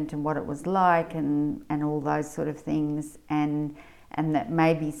treatment and what it was like and all those sort of things, and that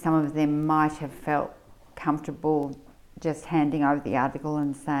maybe some of them might have felt comfortable just handing over the article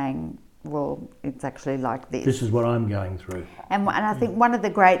and saying, "Well, it's actually like this. This is what I'm going through." And I think one of the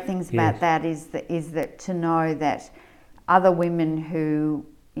great things about that is that to know that other women who,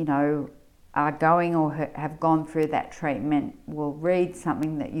 you know, are going or have gone through that treatment will read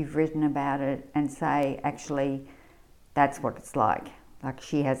something that you've written about it and say, actually, that's what it's like. Like,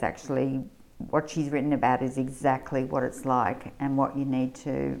 she has actually, what she's written about is exactly what it's like and what you need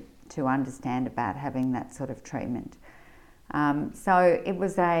to understand about having that sort of treatment. So it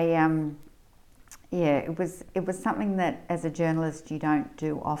was it was something that as a journalist you don't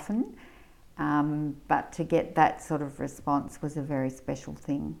do often, but to get that sort of response was a very special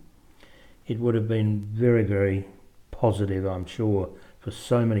thing. It would have been very, very positive, I'm sure, for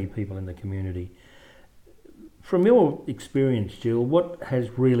so many people in the community. From your experience, Jill, what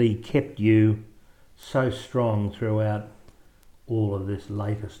has really kept you so strong throughout all of this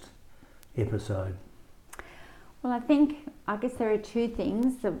latest episode? Well, I guess there are two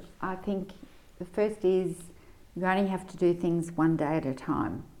things. I think the first is you only have to do things one day at a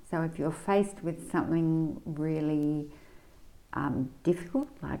time. So if you're faced with something really difficult,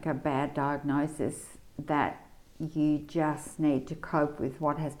 like a bad diagnosis, that you just need to cope with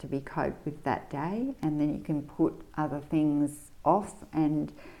what has to be coped with that day, and then you can put other things off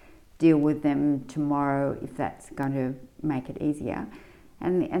and deal with them tomorrow if that's going to make it easier.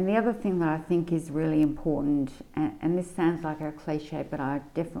 And the other thing that I think is really important, and this sounds like a cliche, but I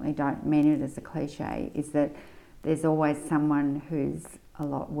definitely don't mean it as a cliche, is that there's always someone who's a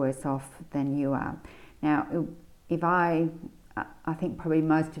lot worse off than you are. Now, if I think probably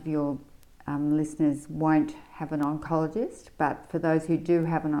most of your listeners won't have an oncologist, but for those who do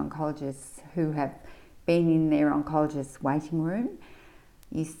have an oncologist, who have been in their oncologist's waiting room,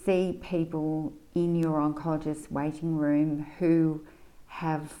 You see people in your oncologist's waiting room who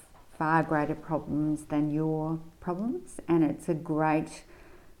have far greater problems than your problems, and it's a great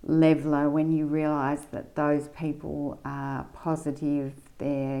leveler when you realise that those people are positive,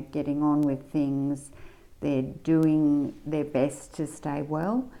 they're getting on with things, they're doing their best to stay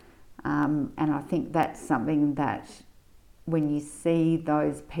well. And I think that's something that when you see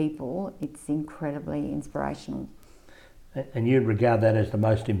those people, it's incredibly inspirational. And you'd regard that as the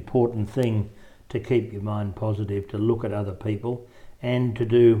most important thing, to keep your mind positive, to look at other people and to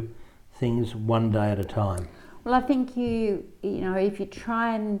do things one day at a time. Well, I think you know, if you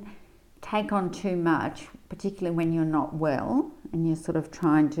try and take on too much, particularly when you're not well and you're sort of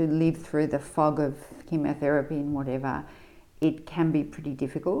trying to live through the fog of chemotherapy and whatever, it can be pretty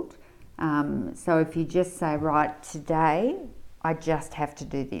difficult. So if you just say, right, today I just have to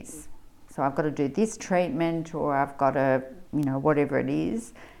do this. So I've got to do this treatment, or I've got to, you know, whatever it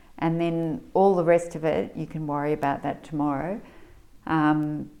is. And then all the rest of it, you can worry about that tomorrow.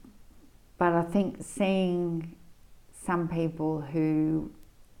 But I think seeing some people who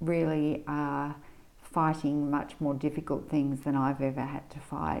really are fighting much more difficult things than I've ever had to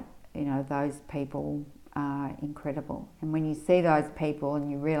fight, you know, those people are incredible. And when you see those people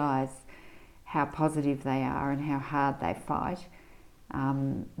and you realise how positive they are and how hard they fight,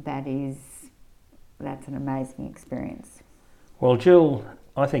 that's an amazing experience. Well, Jill,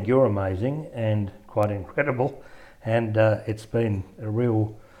 I think you're amazing and quite incredible, and it's been a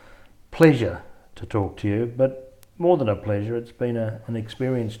real pleasure to talk to you, but more than a pleasure, it's been an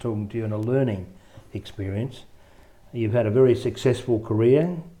experience talking to you, and a learning experience. You've had a very successful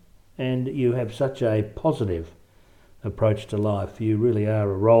career and you have such a positive approach to life. You really are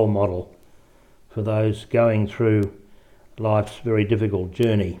a role model for those going through life's very difficult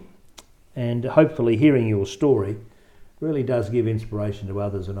journey. And hopefully hearing your story really does give inspiration to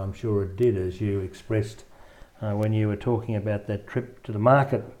others, and I'm sure it did, as you expressed when you were talking about that trip to the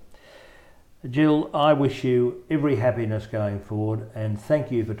market. Jill, I wish you every happiness going forward, and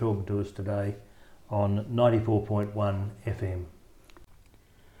thank you for talking to us today on 94.1 FM.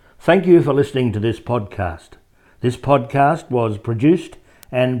 Thank you for listening to this podcast. This podcast was produced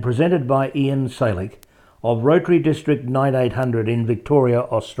and presented by Ian Salek of Rotary District 9800 in Victoria,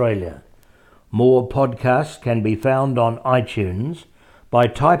 Australia. More podcasts can be found on iTunes by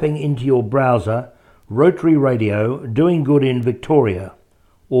typing into your browser Rotary Radio Doing Good in Victoria,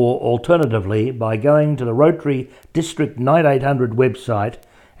 or alternatively by going to the Rotary District 9800 website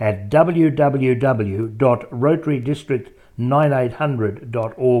at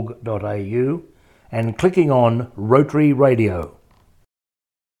www.rotarydistrict9800.org.au and clicking on Rotary Radio.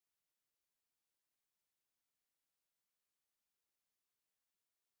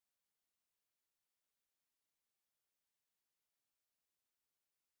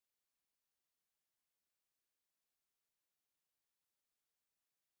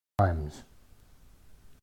 Times.